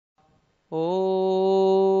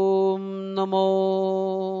ॐ नमो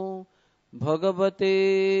भगवते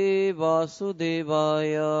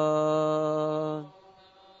वासुदेवाय।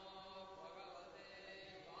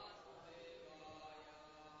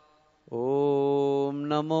 ॐ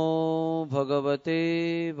नमो भगवते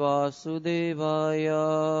वासुदेवाय।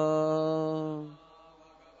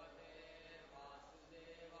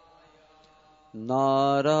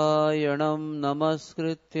 नारायणं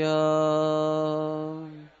नमस्कृत्य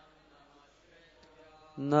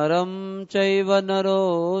नरं चैव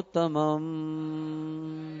नरोत्तमं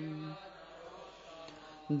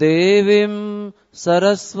देवीं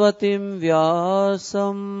सरस्वतीं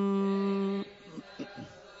व्यासं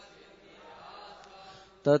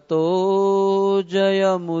ततो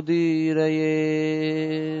जयमुदीरयेत्।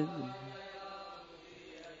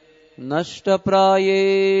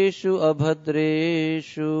 नष्टप्रायेषु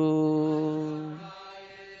अभद्रेषु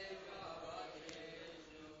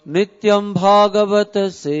नित्यं भागवत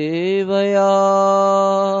सेवया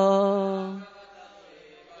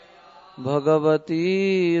भगवतीरुत्तमश्लोके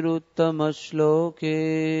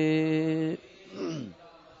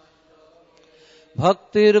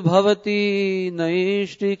भक्तिर्भवती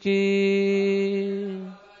नैष्टिकी।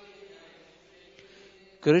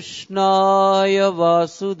 कृष्णाय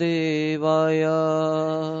वासुदेवाय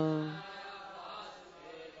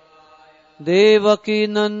देवकी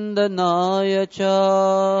नंदनाय च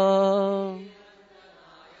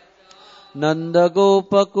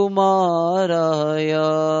नंदगोपकुमाराय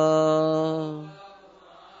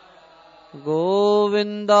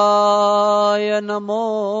गोविन्दाय नमो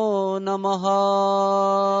नमः।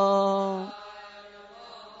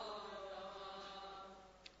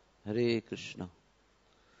 Hare Krishna.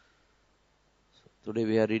 Today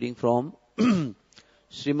we are reading from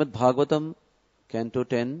Srimad Bhagavatam, Canto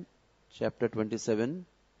 10, Chapter 27,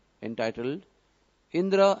 entitled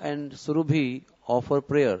Indra and Surabhi Offer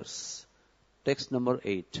Prayers. Text number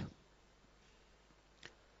 8.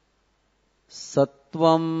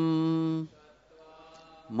 Sattvam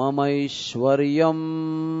mamaishwarya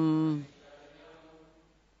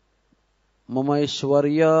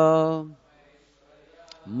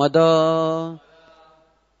mada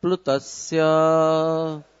plutasya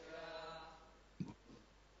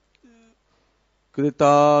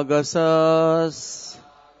kritagasas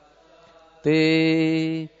te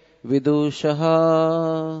vidushaha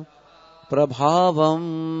prabhavam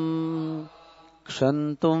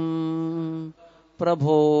kshantum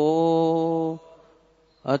prabho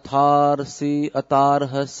atarhasi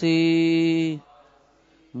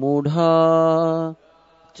mudha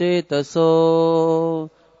chetaso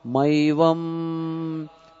maivam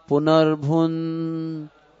punarbhun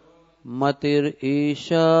matir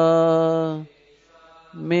isha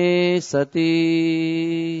me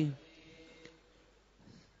sati.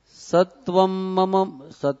 Sattvam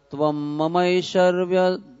mamaisharvya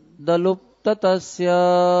daluptatasya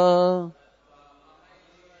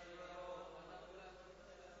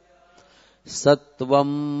Sattvam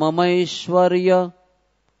mamaishwarya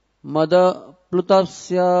mada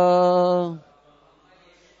plutasya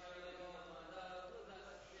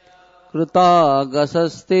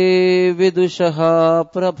Krutagasaste vidushaha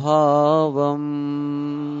prabhavam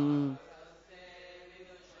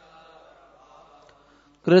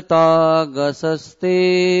Krutagasaste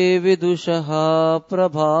vidushaha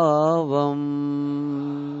prabhavam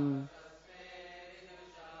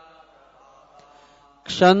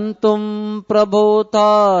Kshantum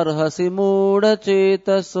prabhotarhasi mudha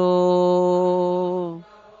chetaso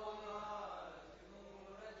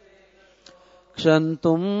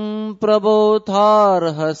Kshantum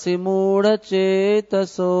prabhotarhasi mudha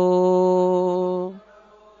chetaso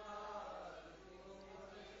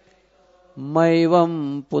Maivam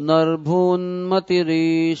punarbhun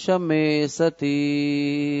matirisha me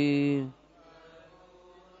sati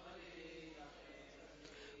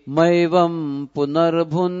Maivam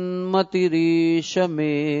punarbhun matirisha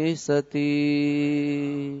me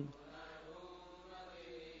sati.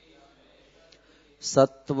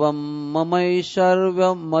 Sattvam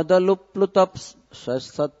mamaisharvya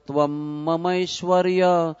Sattvam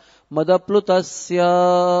mamaishwarya madaplutasya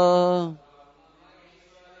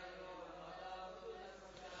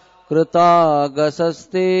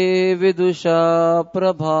Krutagasaste vidusha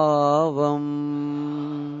prabhavam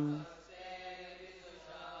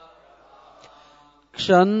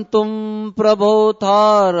Kshantum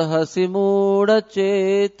prabhotarhasi mudha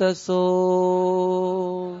chetaso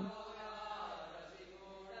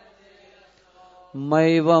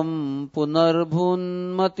Maivam punarbhun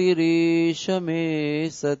matirisha me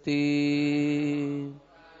sati.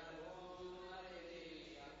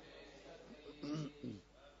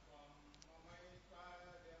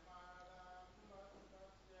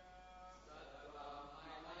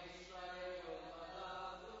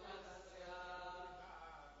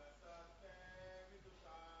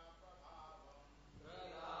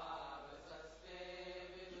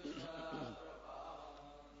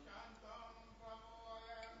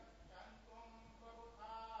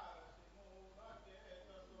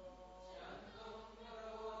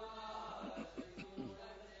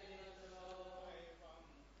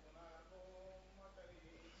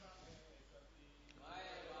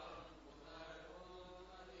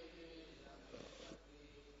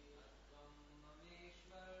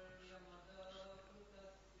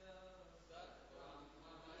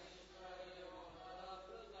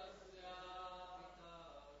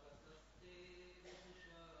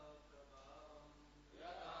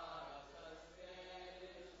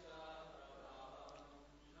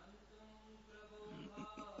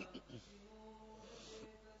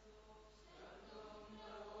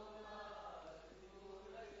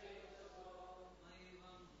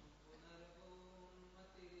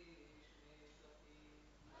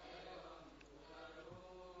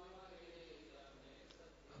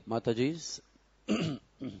 Mataji's.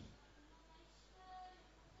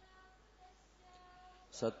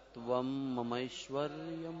 Sattvam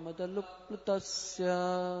mamaishwaryam madaluplutasya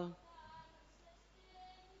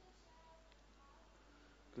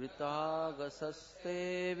Kritagasaste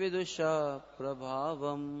vidusha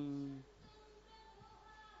prabhavam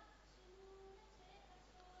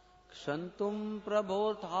Kshantum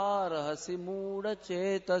prabhodharahasi mooda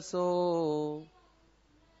chetaso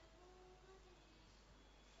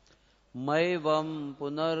Maivam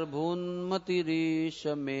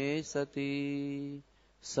punarbhunmatirisha me sati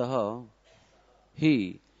Saha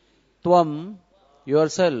He Tvam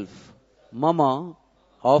yourself Mama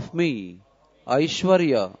of me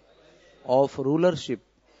Aishwarya of rulership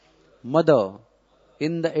Mother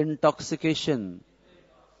in the intoxication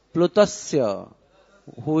Plutasya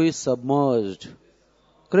who is submerged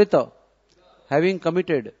Krita having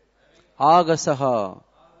committed Agasaha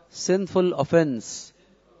sinful offense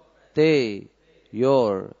Te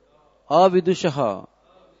your Avidushaha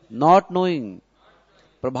not knowing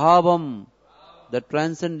Prabhavam the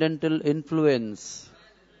transcendental influence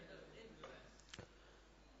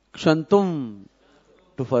Kshantum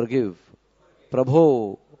to forgive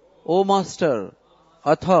Prabho O Master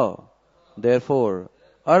Atha therefore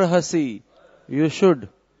Arhasi you should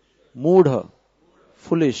Moodha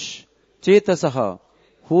foolish Chetasaha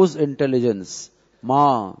whose intelligence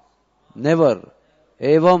Ma never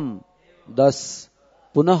Evam thus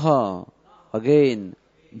Punaha again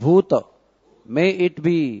Bhuta may it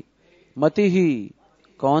be Matihi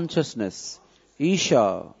consciousness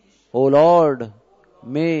Isha O Lord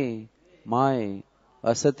may my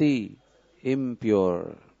asati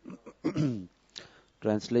impure.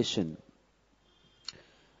 Translation.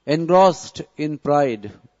 Engrossed in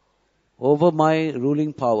pride over my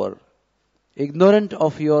ruling power, ignorant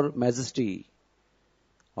of your majesty,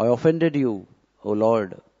 I offended you, O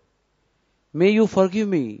Lord. May you forgive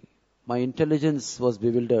me, my intelligence was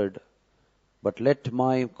bewildered, but let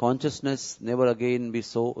my consciousness never again be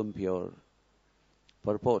so impure.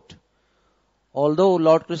 Purport. Although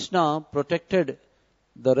Lord Krishna protected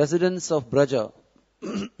the residents of Braja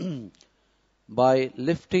by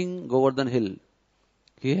lifting Govardhan hill,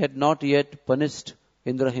 he had not yet punished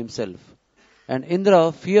Indra himself. And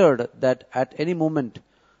Indra feared that at any moment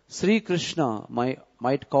Sri Krishna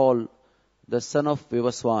might call the son of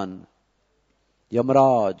Vivaswan,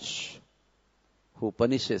 Yamraj, who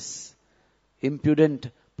punishes impudent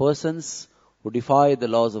persons who defy the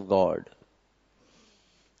laws of God.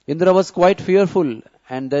 Indra was quite fearful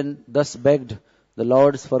and then thus begged the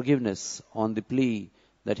Lord's forgiveness on the plea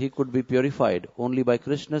that he could be purified only by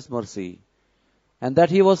Krishna's mercy and that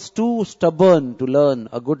he was too stubborn to learn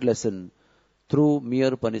a good lesson through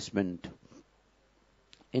mere punishment.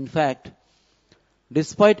 In fact,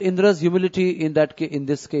 despite Indra's humility in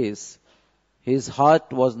this case, his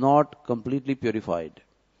heart was not completely purified.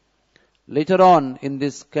 Later on in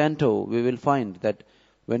this canto, we will find that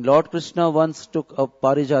when Lord Krishna once took a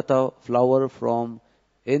parijata flower from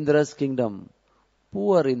Indra's kingdom,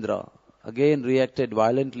 poor Indra again reacted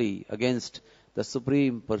violently against the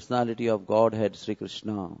Supreme Personality of Godhead, Sri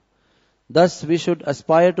Krishna. Thus we should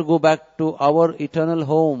aspire to go back to our eternal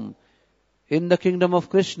home in the kingdom of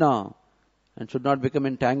Krishna and should not become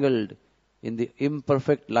entangled in the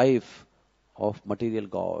imperfect life of material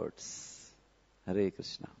gods. Hare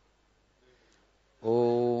Krishna.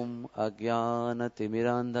 Om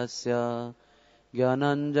Ajnanatimirandhasya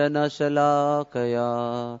Jnananjana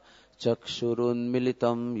Shalakaya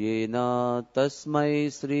Chakshurunmilitam Yena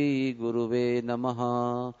Tasmai Sri Guruve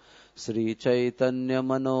Namaha Sri Chaitanya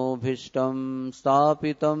Manobhishtam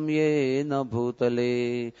Stapitam Yena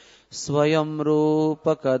Bhutale Swayam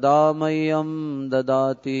Rupa Kadamayam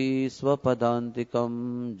Dadati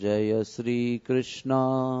Swapadantikam Jaya Sri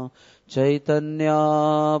Krishna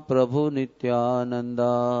Chaitanya Prabhu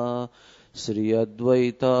Nityananda Sri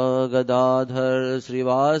Advaita Gadadhar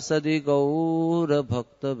Srivasadi Gaura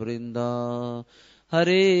Bhakta Vrinda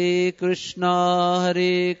Hare Krishna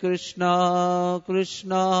Krishna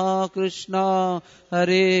Krishna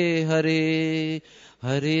Hare Hare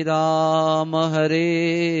Hare Rama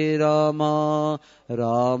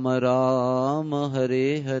Rama Rama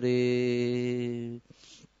Hare Hare.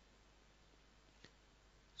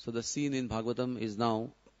 So the scene in Bhagavatam is now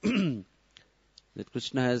that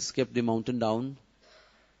Krishna has kept the mountain down.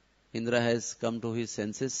 Indra has come to his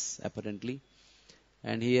senses apparently,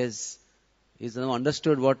 and he's now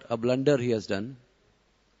understood what a blunder he has done.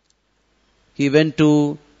 He went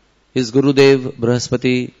to his Gurudev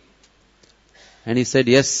Brahaspati and he said,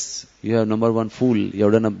 yes, you have number one fool, you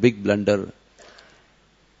have done a big blunder.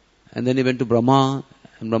 And then he went to Brahma,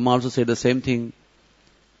 and Brahma also said the same thing.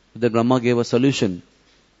 The Brahma gave a solution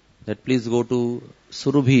that please go to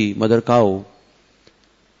Surabhi, mother cow,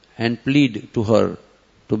 and plead to her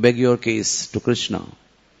to beg your case to Krishna.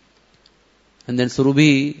 And then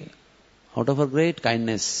Surabhi, out of her great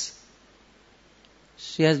kindness,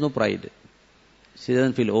 she has no pride. She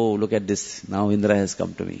doesn't feel, oh, look at this, now Indra has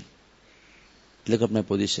come to me. Look at my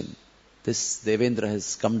position. This Devendra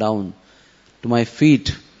has come down to my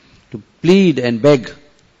feet to plead and beg,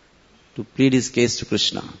 to plead his case to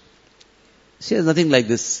Krishna. She has nothing like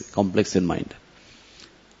this complex in mind.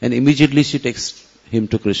 And immediately she takes him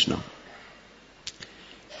to Krishna.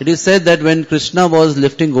 It is said that when Krishna was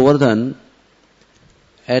lifting Govardhan,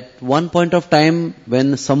 at one point of time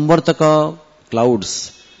when Samvartaka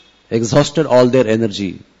clouds exhausted all their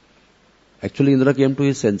energy, actually Indra came to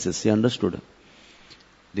his senses, he understood.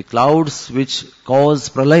 The clouds which cause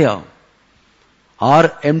pralaya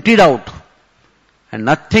are emptied out and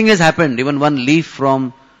nothing has happened. Even one leaf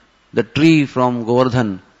from the tree from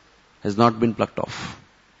Govardhan has not been plucked off.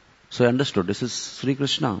 So I understood, this is Sri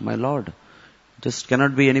Krishna, my Lord. This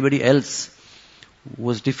cannot be anybody else who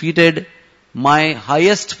has defeated my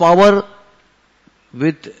highest power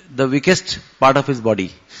with the weakest part of his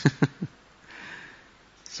body.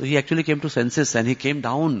 So he actually came to senses and he came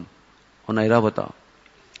down on Airavata.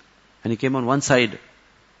 And he came on one side.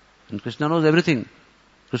 And Krishna knows everything.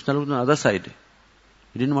 Krishna looked on the other side.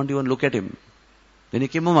 He didn't want to even look at him. Then he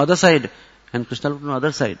came on the other side. And Krishna looked on the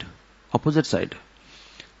other side. Opposite side.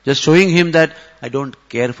 Just showing him that I don't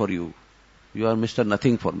care for you. You are Mr.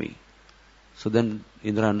 Nothing for me. So then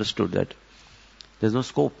Indra understood that there's no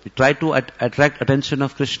scope. He tried to attract attention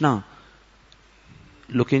of Krishna,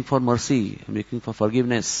 looking for mercy, looking for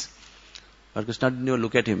forgiveness. But Krishna didn't even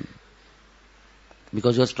look at him,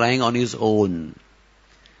 because he was trying on his own.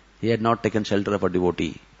 He had not taken shelter of a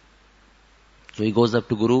devotee. So he goes up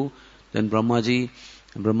to Guru, then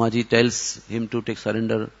Brahmaji tells him to take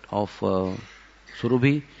surrender of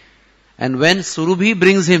Surabhi. And when Surabhi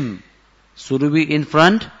brings him, Surabhi in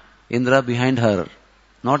front, Indra behind her.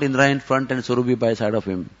 Not Indra in front and Surabhi by side of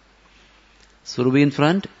him. Surabhi in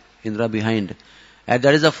front, Indra behind. And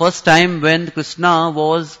that is the first time when Krishna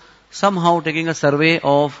was somehow taking a survey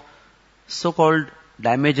of so-called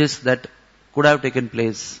damages that could have taken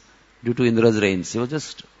place due to Indra's reigns. He was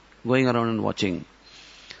just going around and watching.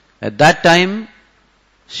 At that time,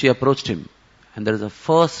 she approached him. And that is the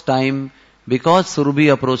first time, because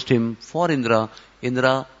Surabhi approached him for Indra,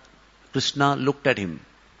 Krishna looked at him.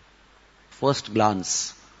 First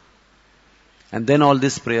glance. And then all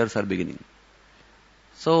these prayers are beginning.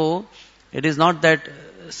 So, it is not that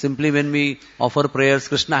simply when we offer prayers,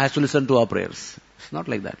 Krishna has to listen to our prayers. It's not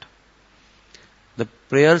like that. The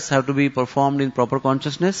prayers have to be performed in proper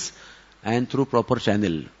consciousness and through proper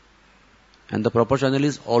channel. And the proper channel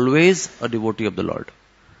is always a devotee of the Lord.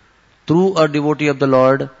 Through a devotee of the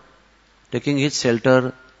Lord, taking his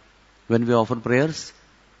shelter when we offer prayers,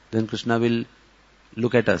 then Krishna will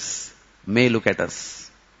look at us, may look at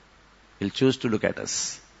us. He'll choose to look at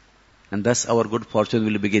us. And thus our good fortune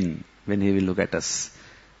will begin when he will look at us.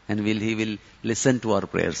 And he will listen to our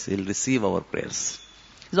prayers. He'll receive our prayers.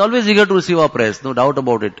 He's always eager to receive our prayers, no doubt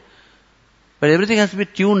about it. But everything has to be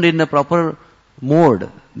tuned in a proper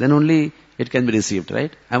mode. Then only it can be received,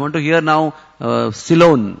 right? I want to hear now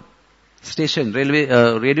Ceylon station,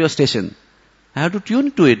 radio station. I have to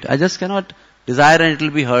tune to it. I just cannot desire and it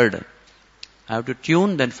will be heard. I have to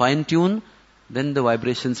tune, then fine tune, then the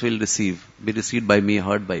vibrations will be received by me,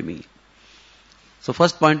 heard by me. So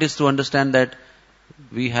first point is to understand that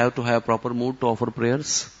we have to have proper mood to offer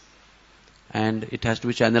prayers, and it has to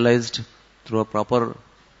be channelized through a proper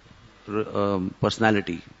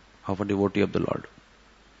personality of a devotee of the Lord.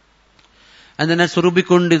 And then at Surabhi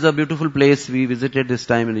Kund is a beautiful place we visited this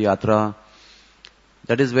time in the Yatra.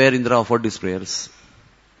 That is where Indra offered his prayers.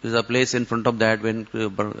 There is a place in front of that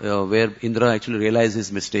where Indra actually realized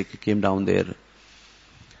his mistake. He came down there.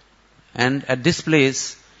 And at this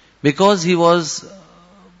place, because he was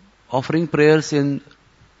offering prayers in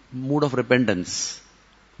mood of repentance,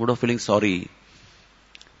 mood of feeling sorry,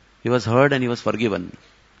 he was heard and he was forgiven.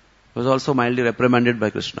 He was also mildly reprimanded by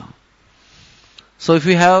Krishna. So if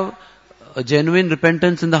we have a genuine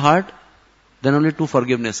repentance in the heart, then only true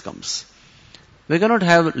forgiveness comes. We cannot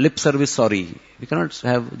have lip service sorry. We cannot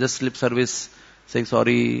have just lip service saying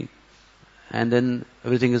sorry and then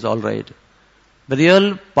everything is alright. The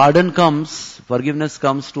real pardon comes, forgiveness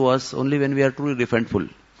comes to us only when we are truly repentful.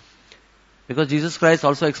 Because Jesus Christ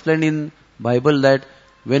also explained in Bible that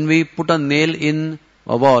when we put a nail in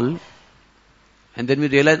a wall and then we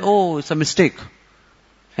realize, oh, it's a mistake,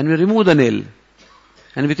 and we remove the nail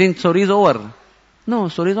and we think story is over. No,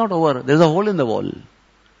 story is not over. There is a hole in the wall.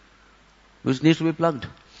 which needs to be plugged.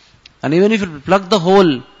 And even if you plug the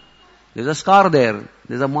hole, there's a scar there,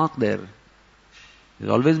 there's a mark there.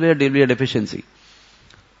 There'll always be a deficiency.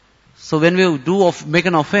 So when we make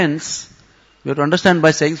an offense, we have to understand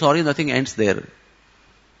by saying sorry, nothing ends there.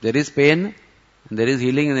 There is pain, and there is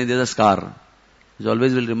healing, and there is a scar, which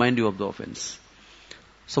always will remind you of the offense.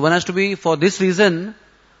 So one has to be, for this reason,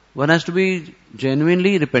 one has to be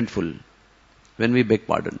genuinely repentful when we beg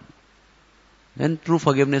pardon. Then true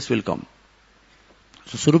forgiveness will come.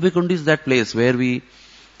 So Surabhi Kundi is that place where we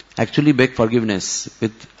actually beg forgiveness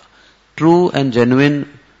with true and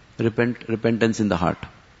genuine repentance in the heart.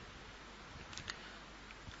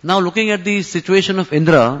 Now looking at the situation of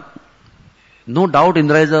Indra, no doubt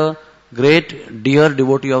Indra is a great, dear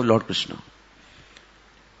devotee of Lord Krishna.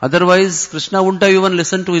 Otherwise, Krishna wouldn't have even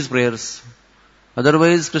listened to his prayers.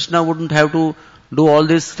 Otherwise, Krishna wouldn't have to do all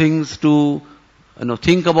these things to,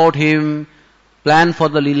 think about him, plan for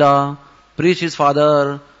the Leela, preach his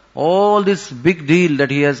father, all this big deal that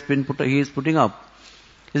he is putting up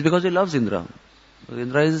is because he loves Indra.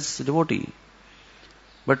 Indra is a devotee.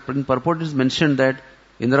 But in purport it is mentioned that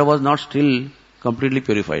Indra was not still completely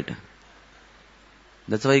purified.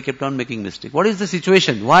 That's why he kept on making mistake. What is the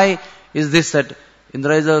situation? Why is this that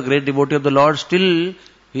Indra is a great devotee of the Lord, still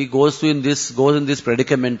he goes in this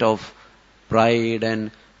predicament of pride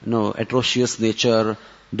and atrocious nature,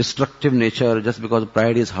 destructive nature, just because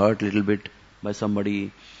pride is hurt a little bit by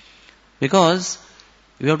somebody. Because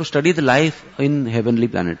we have to study the life in heavenly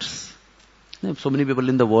planets. So many people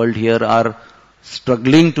in the world here are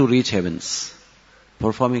struggling to reach heavens,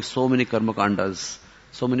 performing so many karma kandas,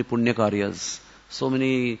 so many punya karyas, so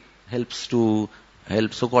many helps to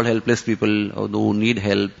help so-called helpless people who need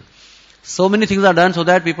help. So many things are done so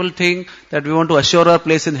that people think that we want to assure our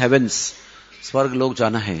place in heavens. Swarg lok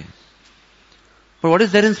jana hai. But what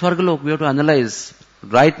is there in Swarg lok? We have to analyze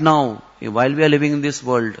right now, while we are living in this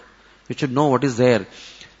world. We should know what is there.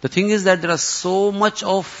 The thing is that there are so much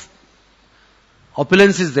of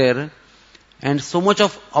opulence is there, and so much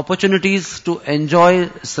of opportunities to enjoy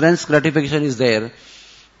sense gratification is there,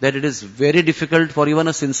 that it is very difficult for even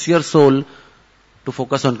a sincere soul to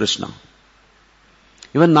focus on Krishna.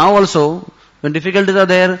 Even now also, when difficulties are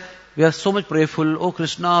there, we are so much prayerful. Oh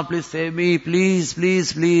Krishna, please save me, please,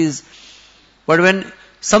 please, please. But when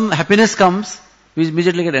some happiness comes, we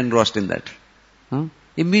immediately get engrossed in that.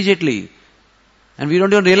 Immediately. And we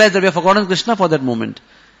don't even realize that we have forgotten Krishna for that moment.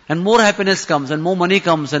 And more happiness comes, and more money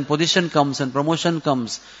comes, and position comes, and promotion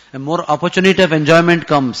comes, and more opportunity of enjoyment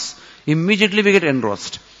comes. Immediately we get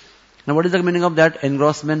engrossed. Now what is the meaning of that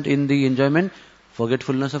engrossment in the enjoyment?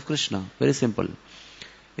 Forgetfulness of Krishna. Very simple.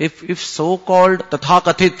 If so-called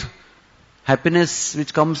tathakathit happiness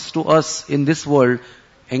which comes to us in this world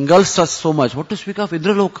engulfs us so much, what to speak of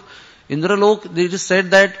Indralok? Indralok, they just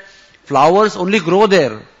said that flowers only grow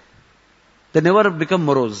there. They never become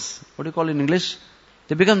morose. What do you call in English?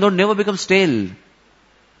 They never become stale.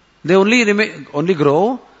 They only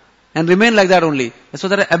grow and remain like that only. So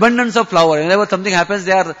there are abundance of flower. Whenever something happens,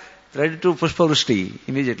 they are ready to pushpa vrishti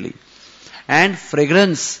immediately. And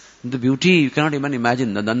fragrance, the beauty, you cannot even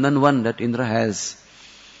imagine, the Nandan one that Indra has.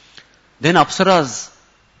 Then Apsaras.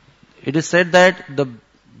 It is said that the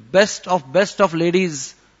best of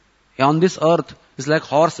ladies on this earth is like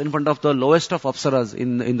horse in front of the lowest of Apsaras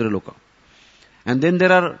in Indraloka. And then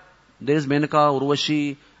there is Menaka,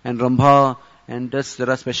 Urvashi and Rambha, and there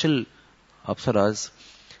are special Apsaras.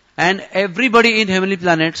 And everybody in heavenly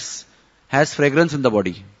planets has fragrance in the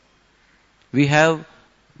body. We have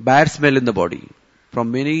bad smell in the body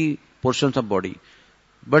from many portions of body.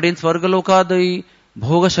 But in Svargaloka, the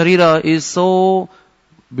Bhoga Sharira is so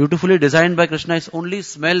beautifully designed by Krishna. It only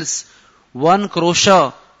smells 1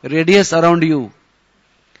 krosha radius around you.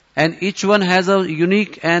 And each one has a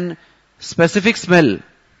unique and specific smell.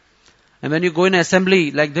 And when you go in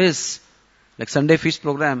assembly like this, like Sunday feast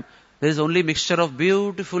program, there is only mixture of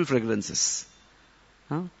beautiful fragrances.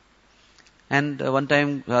 And one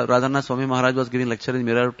time Radhanath Swami Maharaj was giving lecture in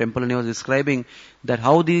Mirror Temple, and he was describing that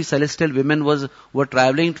how the celestial women were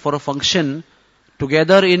traveling for a function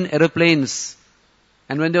together in aeroplanes.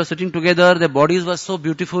 And when they were sitting together, their bodies were so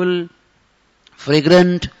beautiful,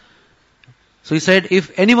 fragrant. So he said,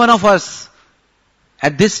 if any one of us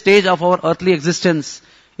at this stage of our earthly existence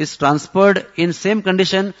is transferred in same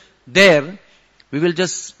condition there, we will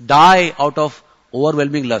just die out of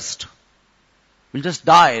overwhelming lust. We'll just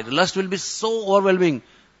die. The lust will be so overwhelming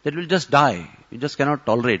that we'll just die. We just cannot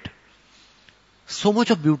tolerate. So much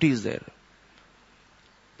of beauty is there.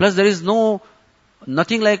 Plus there is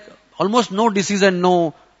nothing like, almost no disease and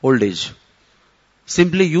no old age.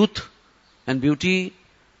 Simply youth and beauty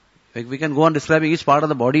Like we can go on describing each part of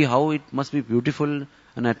the body, how it must be beautiful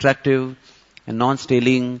and attractive and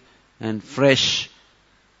non-staling and fresh.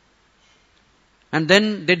 And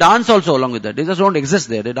then they dance also along with that. They just don't exist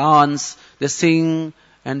there. They dance, they sing,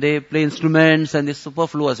 and they play instruments, and they're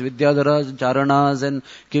superfluous. Vidyadharas and Charanas and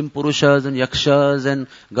Kim Purushas and Yakshas and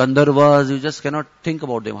Gandharvas. You just cannot think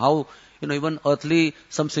about them. How, even earthly,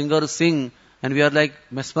 some singers sing, and we are like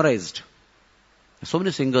mesmerized. So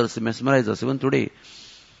many singers mesmerize us, even today.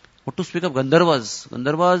 What to speak of Gandharvas?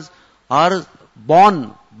 Gandharvas are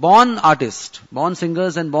born artists, born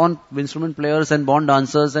singers and born instrument players and born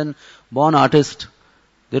dancers and born artists.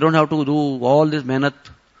 They don't have to do all this mehnat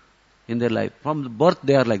in their life. From birth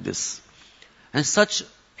they are like this. And such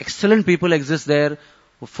excellent people exist there,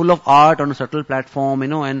 full of art on a subtle platform,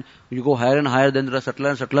 and you go higher and higher, then there are subtler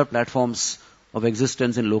and subtler platforms of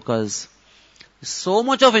existence in lokas. So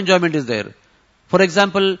much of enjoyment is there. For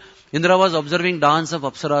example, Indra was observing dance of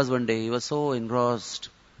Apsaras one day. He was so engrossed.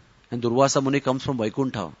 And Durvasa Muni comes from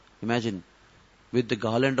Vaikuntha, imagine, with the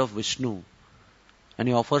garland of Vishnu. And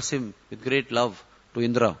he offers him with great love to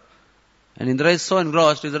Indra. And Indra is so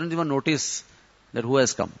engrossed, he doesn't even notice that who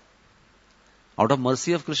has come. Out of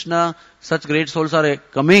mercy of Krishna, such great souls are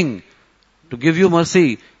coming to give you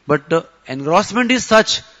mercy. But the engrossment is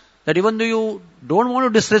such that even though you don't want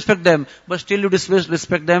to disrespect them, but still you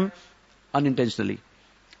disrespect them unintentionally.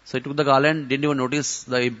 So he took the garland, didn't even notice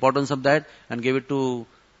the importance of that, and gave it to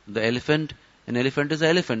the elephant. An elephant is an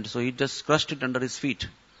elephant, so he just crushed it under his feet.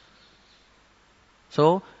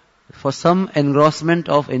 So, for some engrossment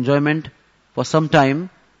of enjoyment, for some time,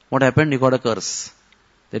 what happened? He got a curse.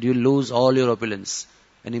 That you lose all your opulence.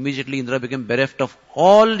 And immediately Indra became bereft of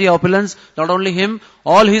all the opulence. Not only him,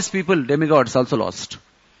 all his people, demigods also lost.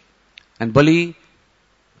 And Bali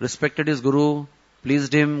respected his guru,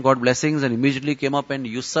 pleased him, got blessings, and immediately came up and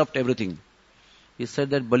usurped everything. He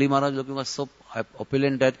said that Bali Maharaj was so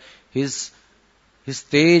opulent that his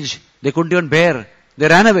stage, they couldn't even bear. They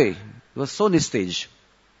ran away. He was so nistage.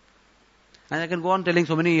 And I can go on telling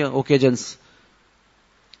so many occasions.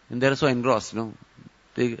 And they are so engrossed,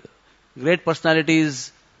 The great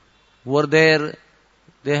personalities who were there,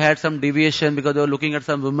 they had some deviation because they were looking at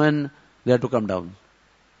some women, they had to come down.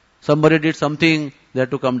 Somebody did something, they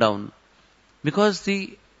had to come down. Because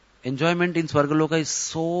the enjoyment in Swargaloka is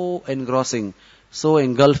so engrossing, so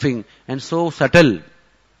engulfing, and so subtle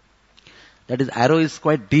that his arrow is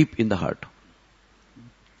quite deep in the heart.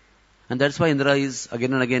 And that's why Indra is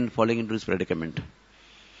again and again falling into his predicament.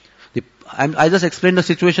 I just explained the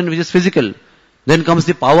situation which is physical. Then comes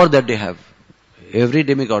the power that they have. Every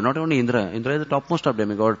demigod, not only Indra. Indra is the topmost of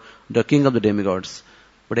demigod, the king of the demigods.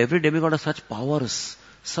 But every demigod has such powers,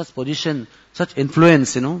 such position, such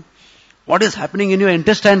influence, What is happening in your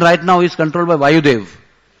intestine right now is controlled by Vayudev.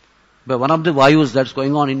 By one of the Vayus that's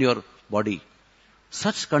going on in your body.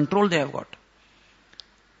 Such control they have got.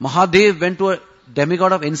 Mahadev went to a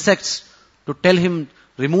demigod of insects to tell him,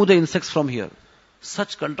 remove the insects from here.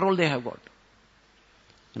 Such control they have got.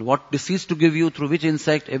 And what disease to give you, through which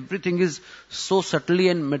insect, everything is so subtly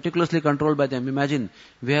and meticulously controlled by them. Imagine,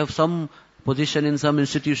 we have some position in some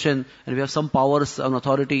institution, and we have some powers and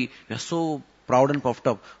authority. We are so proud and puffed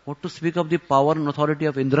up. What to speak of the power and authority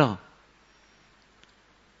of Indra?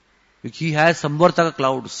 He has Samvartaka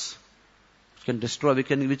clouds, which can destroy,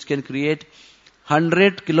 which can create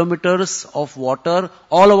 100 kilometers of water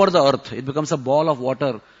all over the earth. It becomes a ball of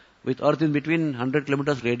water with earth in between, 100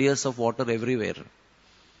 kilometers radius of water everywhere.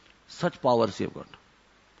 Such powers he have got.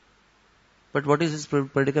 But what is his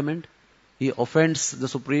predicament? He offends the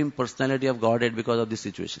Supreme Personality of Godhead because of this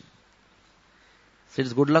situation. So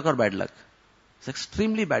it's good luck or bad luck? It's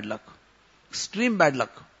extremely bad luck. Extreme bad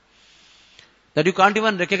luck. That you can't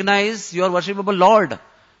even recognize your worshipable Lord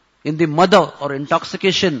in the mother or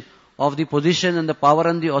intoxication of the position and the power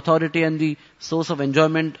and the authority and the source of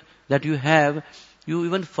enjoyment that you have. You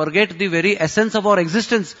even forget the very essence of our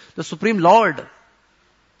existence, the Supreme Lord.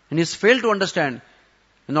 And he's failed to understand.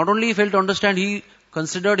 And not only he failed to understand, he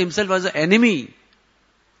considered himself as an enemy,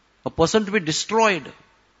 a person to be destroyed,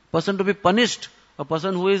 a person to be punished, a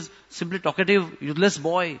person who is simply talkative, useless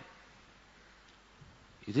boy.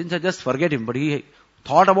 He didn't say just forget him, but he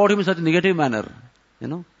thought about him in such a negative manner,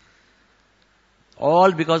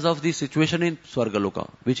 All because of the situation in Swargaloka,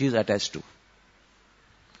 which he is attached to.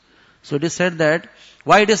 So it is said that,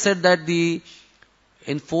 why it is said that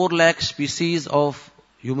in 4 lakh species of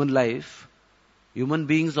human life, human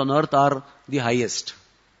beings on earth are the highest.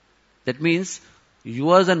 That means,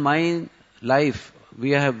 yours and my life,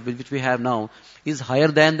 which we have now, is higher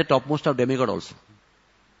than the topmost of demigod also.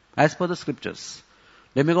 As per the scriptures.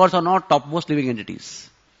 Demigods are not topmost living entities.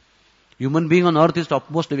 Human being on earth is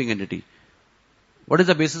topmost living entity. What is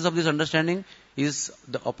the basis of this understanding? Is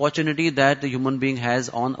the opportunity that the human being has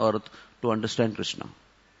on earth to understand Krishna.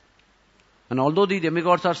 And although the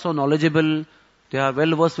demigods are so knowledgeable, they are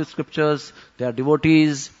well versed with scriptures, they are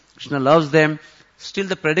devotees, Krishna loves them, still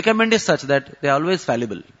the predicament is such that they are always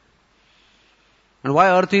fallible. And why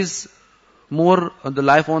earth is more, the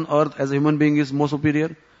life on earth as a human being is more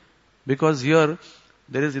superior? Because here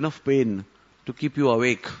there is enough pain to keep you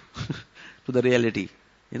awake to the reality.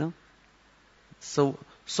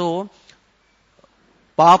 So,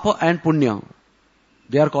 Papa and Punya,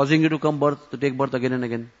 they are causing you to take birth again and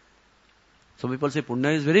again. Some people say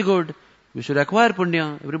Punya is very good, we should acquire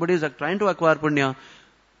Punya. Everybody is trying to acquire Punya.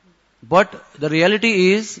 But the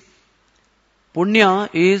reality is, Punya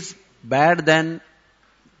is bad than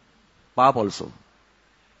Pap also.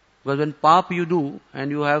 Because when Pap you do,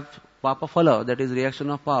 and you have Papa Phala, that is reaction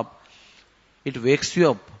of Pap, it wakes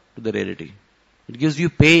you up to the reality. It gives you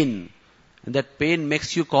pain. And that pain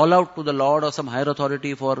makes you call out to the Lord or some higher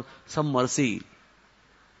authority for some mercy.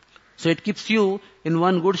 So it keeps you in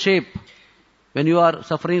one good shape when you are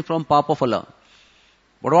suffering from Papa Phala.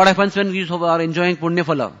 But what happens when you are enjoying Punya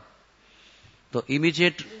Phala? The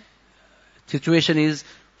immediate situation is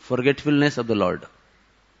forgetfulness of the Lord.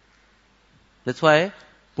 That's why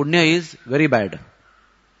Punya is very bad.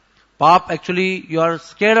 Pap actually you are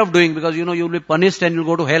scared of doing because you will be punished and you'll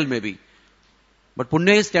go to hell maybe. But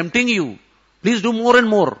Punya is tempting you. Please do more and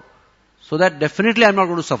more. So that definitely I'm not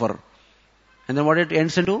going to suffer. And then what it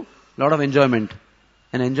ends into? A lot of enjoyment.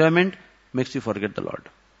 And enjoyment makes you forget the Lord.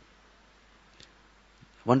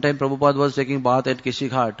 One time Prabhupada was taking bath at Keshi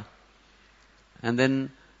Ghat. And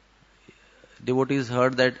then devotees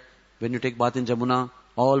heard that when you take bath in Jamuna,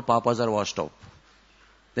 all papas are washed off.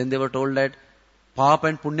 Then they were told that Pap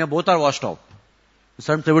and Punya both are washed off.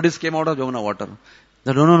 Some devotees came out of Jamuna water.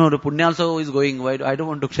 They said, no, the Punya also is going. Why? I don't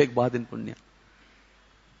want to take bath in Punya.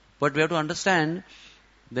 But we have to understand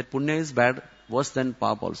that Punya is bad, worse than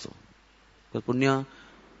Pap also. Because Punya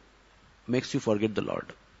makes you forget the Lord.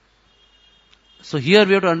 So here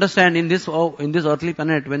we have to understand in this earthly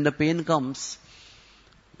planet, when the pain comes,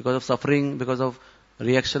 because of suffering, because of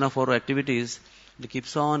reaction of our activities, it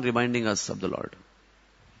keeps on reminding us of the Lord.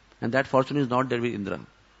 And that fortune is not there with Indra.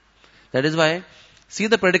 That is why, see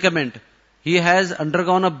the predicament. He has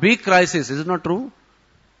undergone a big crisis. Is it not true?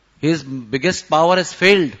 His biggest power has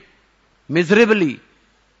failed miserably.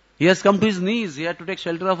 He has come to his knees. He had to take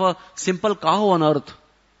shelter of a simple cow on earth.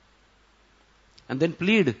 And then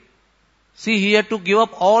plead. See, he had to give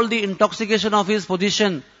up all the intoxication of his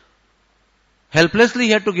position. Helplessly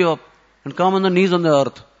he had to give up and come on the knees on the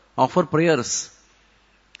earth, offer prayers.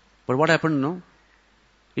 But what happened, no?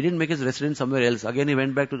 He didn't make his residence somewhere else. Again he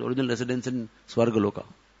went back to the original residence in Swargaloka.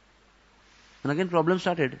 And again problem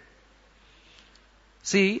started.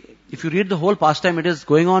 See, if you read the whole pastime, it is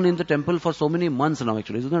going on in the temple for so many months now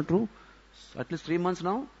actually. Isn't that true? At least 3 months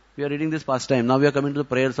now, we are reading this pastime. Now we are coming to the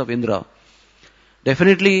prayers of Indra.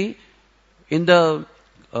 Definitely, in the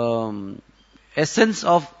essence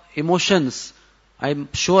of emotions, I'm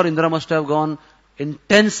sure Indra must have gone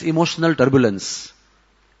intense emotional turbulence.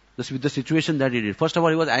 With the situation that he did. First of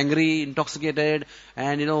all, he was angry, intoxicated,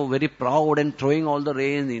 and very proud and throwing all the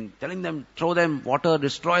rain, telling them, throw them, water,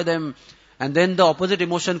 destroy them. And then the opposite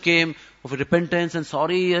emotion came of repentance and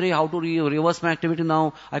sorry, how to reverse my activity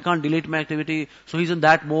now? I can't delete my activity. So he's in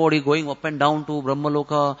that mode, he's going up and down to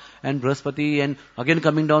Brahmaloka and Brahaspati and again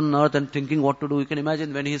coming down on earth and thinking what to do. You can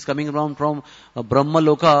imagine when he's coming around from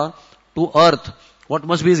Brahmaloka to earth, what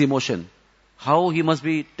must be his emotion? How he must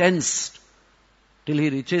be tensed. Till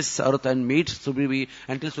he reaches earth and meets Surabhi,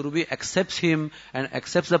 until Surabhi accepts him and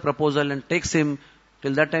accepts the proposal and takes him.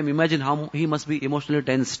 Till that time, imagine how he must be emotionally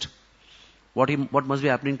tensed. What must be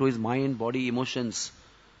happening to his mind, body, emotions.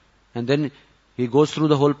 And then he goes through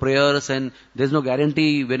the whole prayers and there's no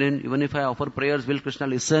guarantee even if I offer prayers, will Krishna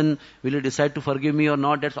listen? Will he decide to forgive me or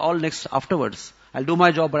not? That's all next afterwards. I'll do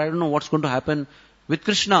my job, but I don't know what's going to happen with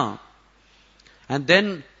Krishna. And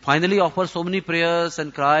then finally offers so many prayers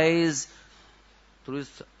and cries through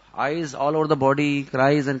his eyes all over the body,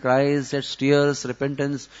 cries and cries, sheds tears,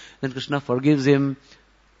 repentance. Then Krishna forgives him.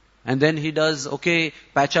 And then he does, okay,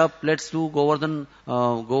 patch up, let's do Govardhan,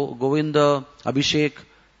 Govinda Abhishek,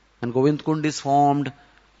 and Govind Kund is formed.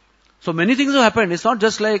 So many things have happened. It's not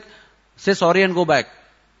just like, say sorry and go back.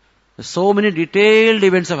 So many detailed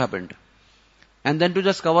events have happened. And then to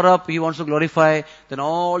just cover up, he wants to glorify. Then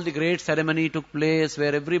all the great ceremony took place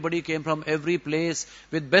where everybody came from every place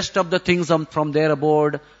with best of the things from their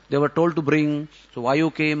abode. They were told to bring. So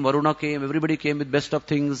Vayu came, Varuna came, everybody came with best of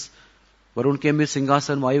things. Varun came with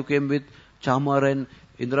Singhasan, Vayu came with Chamar and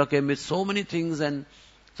Indra came with so many things and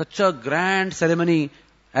such a grand ceremony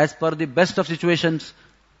as per the best of situations.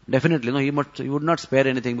 Definitely, no, he would not spare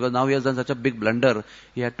anything because now he has done such a big blunder.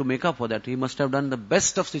 He had to make up for that. He must have done the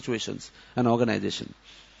best of situations and organization.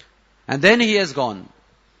 And then he has gone.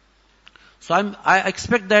 So I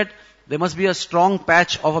expect that there must be a strong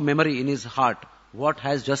patch of a memory in his heart. What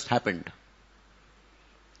has just happened?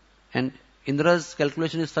 And Indra's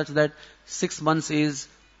calculation is such that 6 months is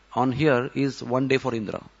on here is 1 day for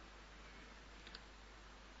Indra.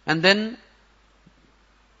 And then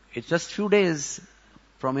it's just few days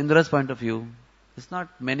from Indra's point of view. It's not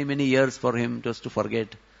many years for him just to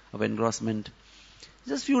forget of engrossment.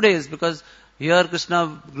 Just few days, because here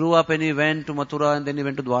Krishna grew up and he went to Mathura and then he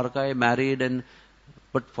went to Dwarka, he married,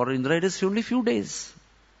 but for Indra it is only few days.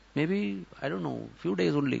 Maybe, I don't know, few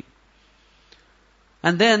days only.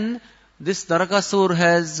 And then this Narakasur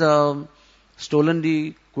has stolen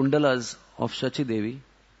the kundalas of Shachi Devi.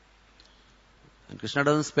 And Krishna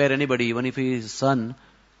doesn't spare anybody, even if he is his son.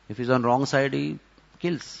 If he is on wrong side, he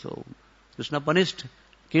kills. So Krishna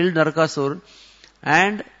killed Narakasur.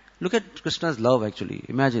 And look at Krishna's love actually.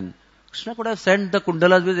 Imagine, Krishna could have sent the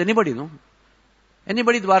kundalas with anybody, no?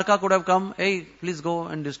 Anybody Dwarka could have come, hey, please go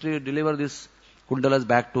and deliver this kundalas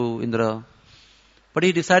back to Indra. But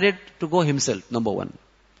he decided to go himself, number one.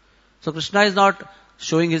 So Krishna is not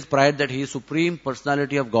showing his pride that he is supreme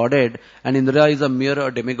personality of Godhead and Indra is a mere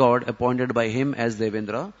demigod appointed by him as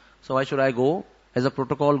Devendra. So why should I go? As a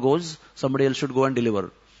protocol goes, somebody else should go and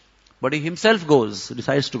deliver. But he himself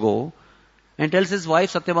decides to go and tells his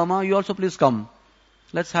wife Satyabhama, you also please come.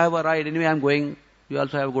 Let's have a ride. Anyway, I'm going. You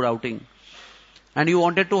also have a good outing. And you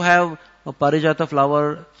wanted to have a Parijata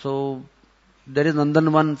flower, so there is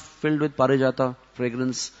Nandanvan filled with Parijata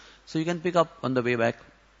fragrance. So you can pick up on the way back.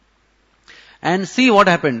 And see what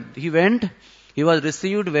happened. He went, he was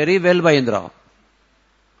received very well by Indra,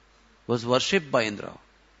 was worshipped by Indra,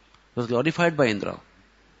 was glorified by Indra,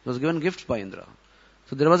 was given gifts by Indra.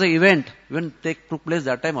 So there was an event took place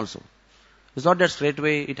that time also. It's not that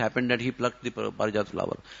straightway it happened that he plucked the Parijat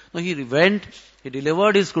flower. No, he went, he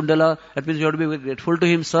delivered his kundala. That means you have to be very grateful to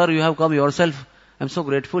him. Sir, you have come yourself. I'm so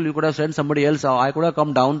grateful. You could have sent somebody else. I could have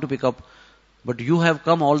come down to pick up. But you have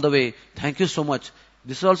come all the way. Thank you so much.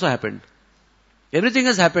 This also happened. Everything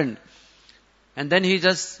has happened. And then he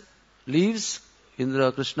just leaves.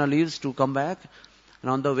 Krishna leaves to come back.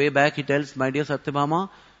 And on the way back he tells, my dear Satyabhama,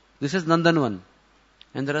 this is Nandanvan.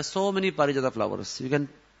 And there are so many Parijata flowers. You can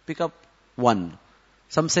pick up one.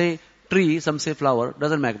 Some say tree, some say flower.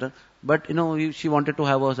 Doesn't matter. But she wanted to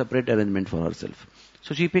have a separate arrangement for herself.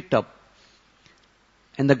 So she picked up.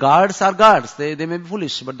 And the guards are guards. They may be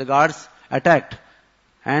foolish, but the guards attacked.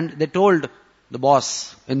 And they told the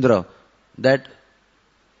boss, Indra, that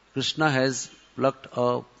Krishna has plucked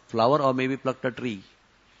a flower or maybe plucked a tree.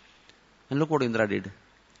 And look what Indra did.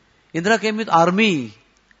 Indra came with army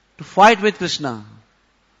to fight with Krishna.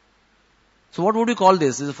 So what would you call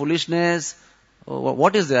this? Is it foolishness?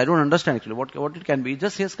 What is there? I don't understand actually. What it can be?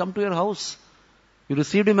 Just he has come to your house. You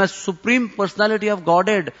received him as supreme personality of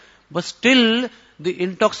Godhead. But still the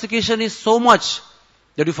intoxication is so much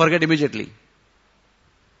that you forget immediately.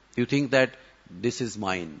 You think that this is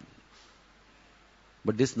mine.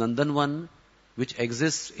 But this Nandanvan, which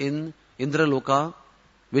exists in Indraloka,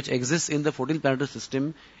 which exists in the 14th planetary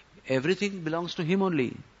system, everything belongs to him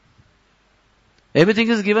only. Everything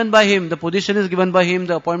is given by him. The position is given by him.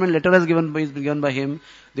 The appointment letter is given by him.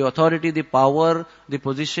 The authority, the power, the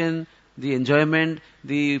position, the enjoyment,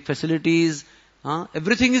 the facilities,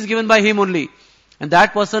 everything is given by him only. And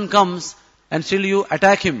that person comes and still you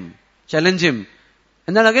attack him, challenge him.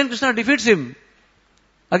 And then again Krishna defeats him.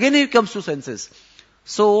 Again he comes to senses.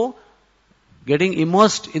 So, getting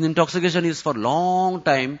immersed in intoxication is for long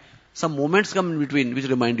time. Some moments come in between which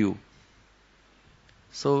remind you.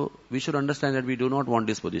 So, we should understand that we do not want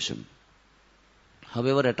this position.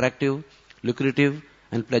 However attractive, lucrative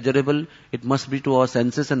and pleasurable it must be to our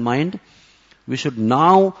senses and mind, we should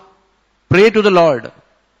now pray to the Lord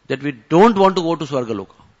that we don't want to go to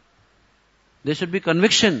Swargaloka. There should be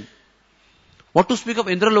conviction. What to speak of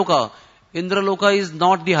Indraloka? Indraloka is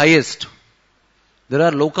not the highest. There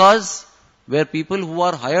are lokas where people who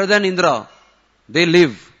are higher than Indra, they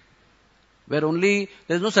live. Where there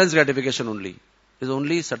is no sense gratification only. There is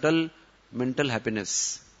only subtle mental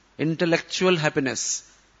happiness, intellectual happiness.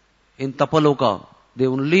 In Tapaloka, they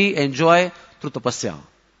only enjoy through tapasya.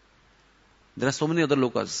 There are so many other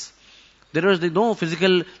lokas. There is no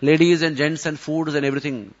physical ladies and gents and foods and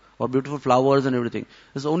everything, or beautiful flowers and everything.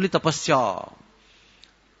 There is only tapasya,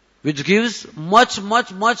 which gives much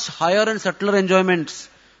higher and subtler enjoyments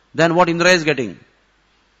than what Indra is getting.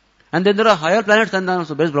 And then there are higher planets than that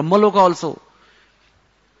also. There is Brahmaloka also.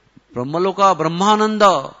 Brahmaloka,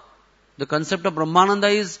 Brahmananda. The concept of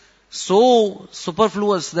Brahmananda is so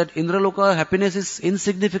superfluous that Indraloka happiness is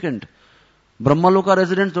insignificant. Brahmaloka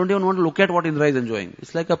residents don't even want to look at what Indra is enjoying.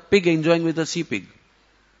 It's like a pig enjoying with a sea pig.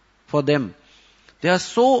 For them. They are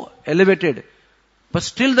so elevated. But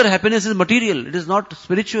still their happiness is material. It is not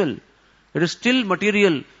spiritual. It is still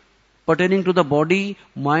material, pertaining to the body,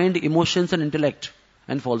 mind, emotions and intellect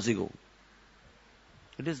and false ego.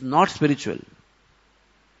 It is not spiritual.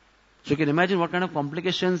 So you can imagine what kind of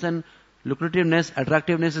complications and lucrativeness,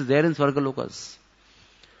 attractiveness is there in Swargalokas.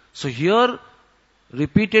 So here,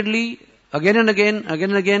 repeatedly, again and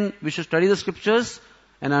again, we should study the scriptures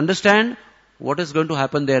and understand what is going to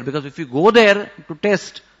happen there. Because if you go there to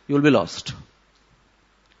test, you will be lost.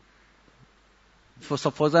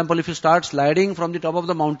 For example, if you start sliding from the top of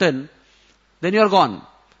the mountain, then you are gone.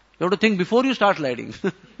 You have to think before you start sliding.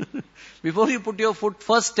 Before you put your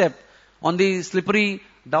first step on the slippery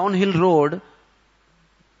downhill road,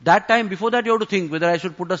 that time, before that you have to think whether I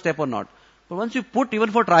should put a step or not. But once you put,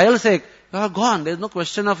 even for trial's sake, you are gone. There is no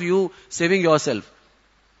question of you saving yourself.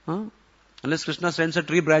 Unless Krishna sends a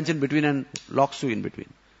tree branch in between and locks you in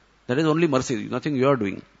between. That is only mercy, nothing you are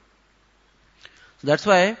doing. So that's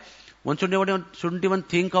why one shouldn't even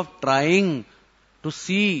think of trying to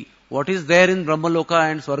see what is there in Brahmaloka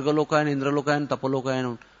and Swargaloka and Indraloka and Tapaloka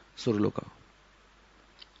and Surloka.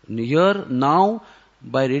 Here, now,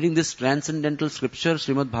 by reading this transcendental scripture,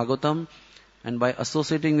 Srimad Bhagavatam, and by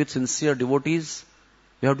associating with sincere devotees,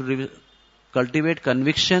 we have to cultivate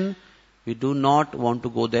conviction. We do not want to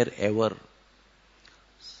go there ever.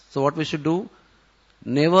 So what we should do?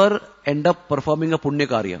 Never end up performing a punya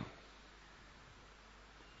karya.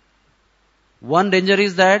 One danger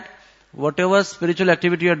is that whatever spiritual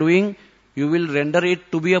activity you are doing, you will render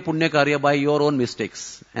it to be a punya karya by your own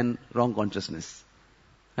mistakes and wrong consciousness.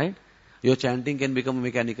 Right? Your chanting can become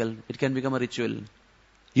mechanical. It can become a ritual.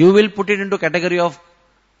 You will put it into category of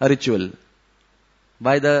a ritual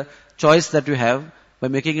by the choice that you have, by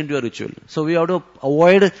making it into a ritual. So we have to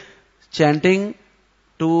avoid chanting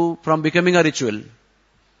from becoming a ritual.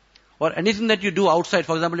 Or anything that you do outside.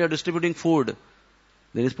 For example, you are distributing food.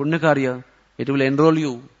 There is punya karya. It will enroll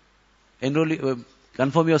you,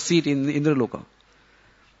 confirm your seat in Indraloka.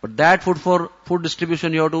 But that food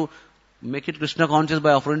distribution, you have to make it Krishna conscious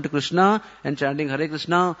by offering to Krishna and chanting Hare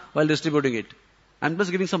Krishna while distributing it. I'm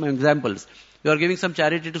just giving some examples. You are giving some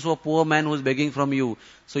charity to a poor man who is begging from you.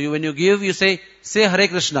 So when you give, you say Hare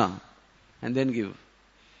Krishna and then give.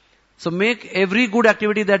 So make every good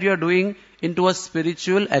activity that you are doing into a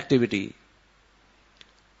spiritual activity.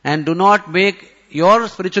 And do not make your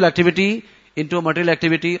spiritual activity into a material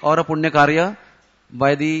activity or a punya karya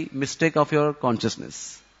by the mistake of your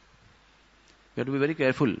consciousness. You have to be very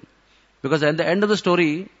careful. Because at the end of the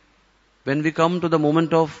story, when we come to the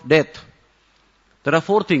moment of death, there are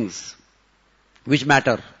 4 things which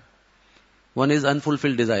matter. One is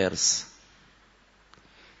unfulfilled desires.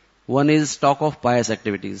 One is stock of pious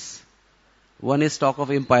activities. One is stock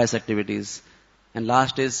of impious activities. And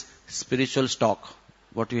last is spiritual stock,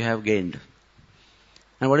 what you have gained.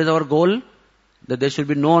 And what is our goal? That there should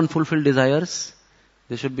be no unfulfilled desires.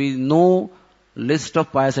 There should be no list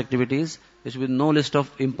of pious activities. There should be no list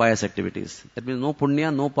of impious activities. That means no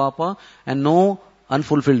punya, no papa, and no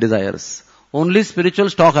unfulfilled desires. Only spiritual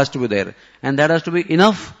stock has to be there. And that has to be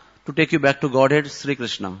enough to take you back to Godhead, Sri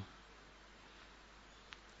Krishna.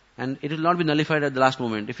 And it will not be nullified at the last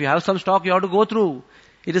moment. If you have some stock, you have to go through.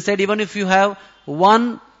 It is said even if you have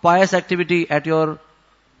one pious activity at your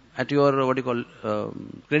credit,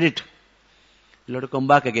 you'll have to come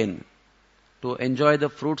back again to enjoy the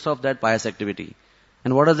fruits of that pious activity.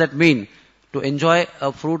 And what does that mean? To enjoy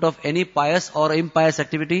a fruit of any pious or impious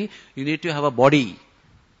activity, you need to have a body.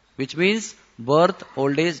 Which means birth,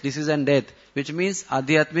 old age, disease and death. Which means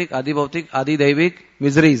adhyatmik, adhibhautik, adidaivik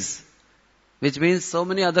miseries. Which means so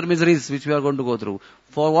many other miseries which we are going to go through.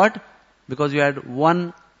 For what? Because you had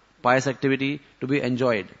one pious activity to be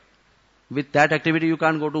enjoyed. With that activity you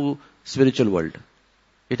can't go to spiritual world.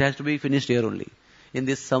 It has to be finished here only. In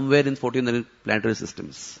this somewhere in 14 planetary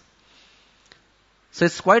systems. So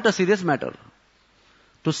it's quite a serious matter.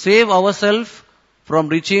 To save ourselves from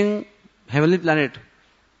reaching heavenly planet,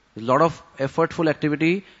 a lot of effortful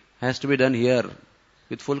activity has to be done here.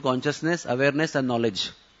 With full consciousness, awareness and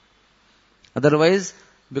knowledge. Otherwise,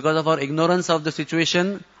 because of our ignorance of the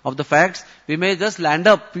situation, of the facts, we may just land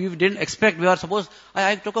up. We didn't expect. We are supposed,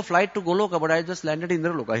 I took a flight to Goloka, but I just landed in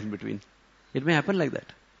Indraloka in between. It may happen like that.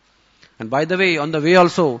 And by the way, on the way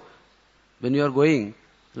also, when you are going,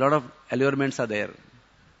 a lot of allurements are there.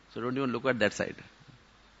 So don't even look at that side.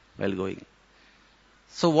 while going.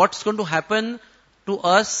 So what's going to happen to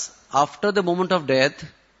us after the moment of death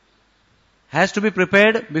has to be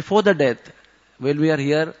prepared before the death. When we are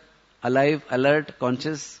here, alive, alert,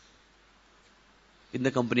 conscious, in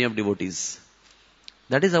the company of devotees.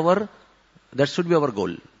 That should be our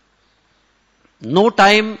goal. No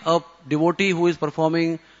time a devotee who is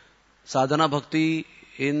performing sadhana bhakti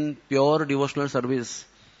in pure devotional service,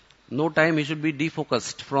 no time he should be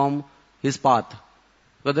defocused from his path.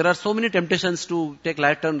 Because there are so many temptations to take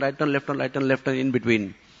right turn, left turn, left turn in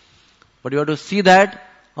between. But you have to see that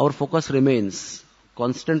our focus remains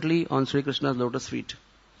constantly on Sri Krishna's lotus feet.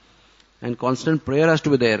 And constant prayer has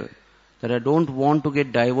to be there. That I don't want to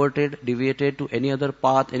get diverted, deviated to any other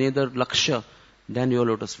path, any other lakshya than your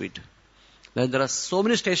lotus feet. Then there are so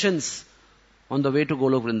many stations on the way to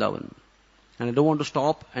Golok Vrindavan. And I don't want to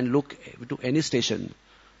stop and look to any station.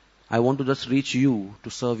 I want to just reach you,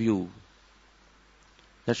 to serve you.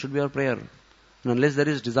 That should be our prayer. And unless there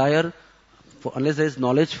is desire, unless there is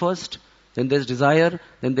knowledge first, then there is desire,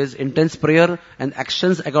 then there is intense prayer, and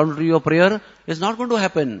actions according to your prayer, is not going to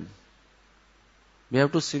happen. We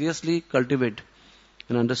have to seriously cultivate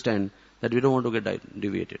and understand that we don't want to get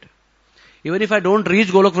deviated. Even if I don't reach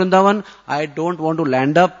Golok Vrindavan, I don't want to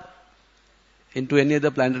land up into any other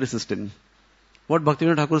planetary system. What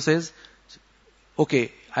Bhaktivinoda Thakur says,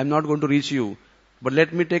 okay, I'm not going to reach you, but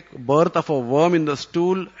let me take birth of a worm in the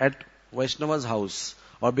stool at Vaishnava's house,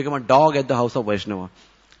 or become a dog at the house of Vaishnava.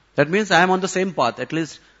 That means I am on the same path, at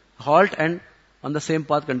least halt and on the same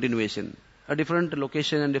path continuation. A different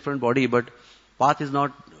location and different body, but path is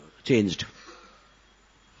not changed.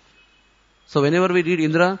 So whenever we read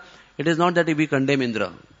Indra, it is not that we condemn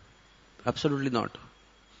Indra. Absolutely not.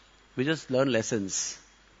 We just learn lessons.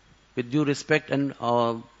 With due respect and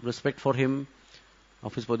respect for him,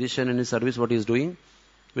 of his position and his service, what he is doing.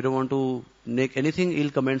 We don't want to make anything ill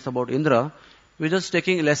comments about Indra. We're just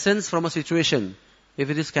taking lessons from a situation. If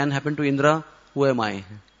this can happen to Indra, who am I?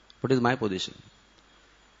 What is my position?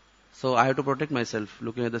 So I have to protect myself,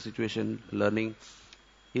 looking at the situation, learning.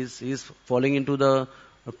 He's falling into the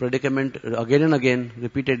predicament again and again,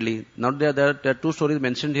 repeatedly. Not there are two stories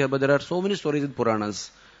mentioned here, but there are so many stories in Puranas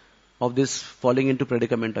of this falling into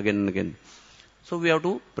predicament again and again. So we have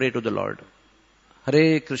to pray to the Lord.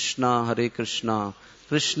 Hare Krishna, Krishna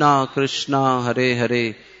Krishna, Hare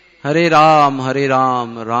Hare, Hare Ram,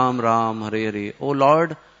 Ram Ram, Hare Hare. O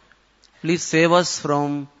Lord, please save us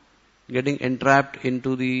from getting entrapped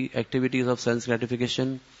into the activities of sense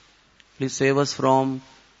gratification. Please save us from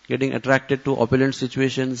getting attracted to opulent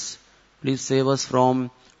situations. Please save us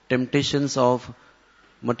from temptations of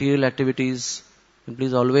material activities. And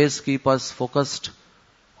please always keep us focused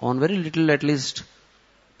on very little, at least,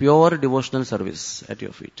 pure devotional service at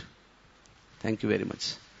your feet. Thank you very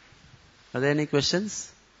much. Are there any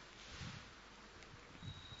questions?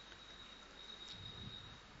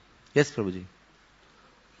 Yes, Prabhuji.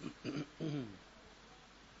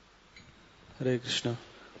 Hare Krishna.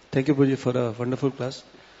 Thank you, Puji, for a wonderful class.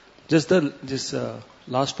 Just this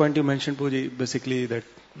last point you mentioned, Puji, basically that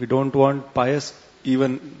we don't want pious,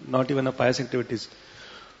 not even a pious activities.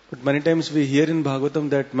 But many times we hear in Bhagavatam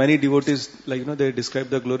that many devotees, they describe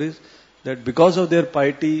the glories, that because of their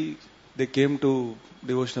piety, they came to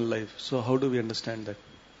devotional life. So how do we understand that?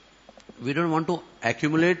 We don't want to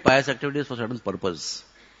accumulate pious activities for certain purpose.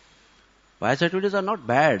 Pious activities are not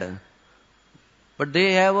bad, but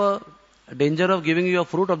they have a danger of giving you a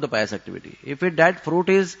fruit of the pious activity. If that fruit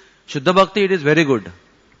is Shuddha Bhakti, it is very good.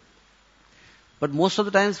 But most of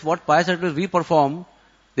the times, what pious activities we perform,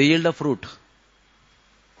 they yield a fruit.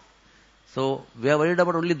 So, we are worried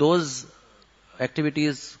about only those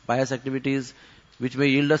activities, pious activities, which may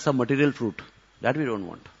yield us some material fruit. That we don't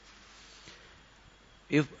want.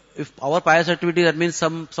 If our pious activity, that means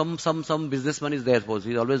some businessman is there, suppose.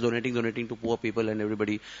 He is always donating to poor people and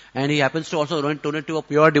everybody. And he happens to also donate to a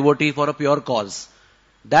pure devotee for a pure cause.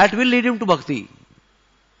 That will lead him to bhakti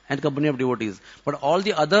and company of devotees. But all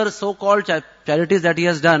the other so-called charities that he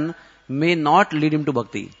has done may not lead him to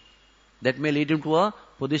bhakti. That may lead him to a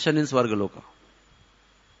position in Svargaloka.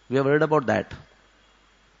 We are worried about that.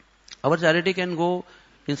 Our charity can go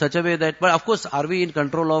in such a way that, but of course, are we in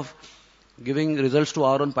control of giving results to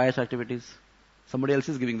our own pious activities? Somebody else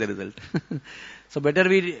is giving the result. So better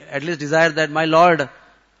we at least desire that, my Lord,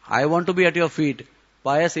 I want to be at your feet.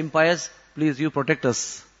 Pious, impious, please you protect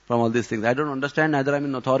us from all these things. I don't understand, neither I am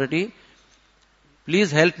in authority.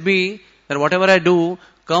 Please help me that whatever I do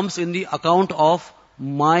comes in the account of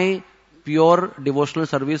my pure devotional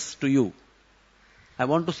service to you. I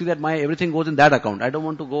want to see that my everything goes in that account. I don't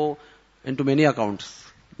want to go into many accounts.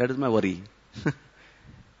 That is my worry.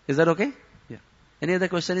 Is that okay? Yeah. Any other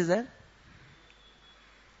question is there?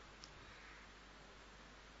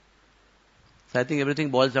 So I think everything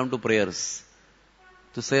boils down to prayers.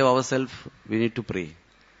 To save ourselves, we need to pray.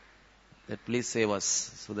 That please save us.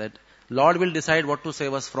 So that Lord will decide what to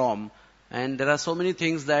save us from. And there are so many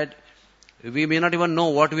things that we may not even know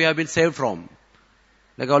what we have been saved from.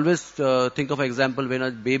 Like I always think of an example when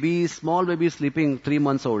a baby, small baby is sleeping, 3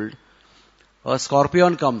 months old. A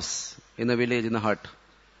scorpion comes in a village, in a hut.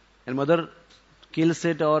 And mother kills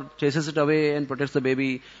it or chases it away and protects the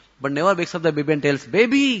baby. But never wakes up the baby and tells,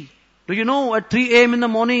 baby, do you know at 3 a.m. in the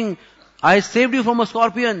morning, I saved you from a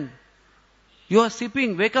scorpion. You are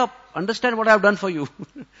sleeping, wake up, understand what I have done for you.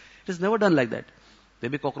 It is never done like that.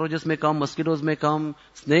 Maybe cockroaches may come, mosquitoes may come,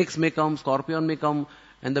 snakes may come, scorpion may come,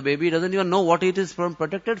 and the baby doesn't even know what it is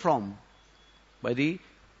protected from by the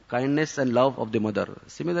kindness and love of the mother.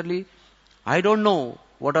 Similarly, I don't know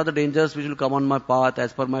what are the dangers which will come on my path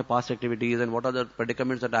as per my past activities and what are the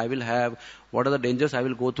predicaments that I will have, what are the dangers I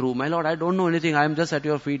will go through. My Lord, I don't know anything. I am just at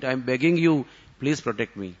your feet. I am begging you, please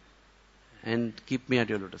protect me and keep me at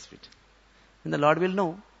your lotus feet. And the Lord will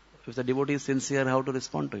know if the devotee is sincere how to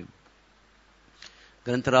respond to him.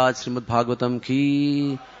 Grantaraj Srimad Bhagavatam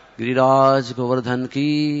ki, Giriraj Govardhan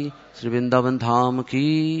ki, Sri Vrindavan Dham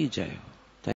ki jai.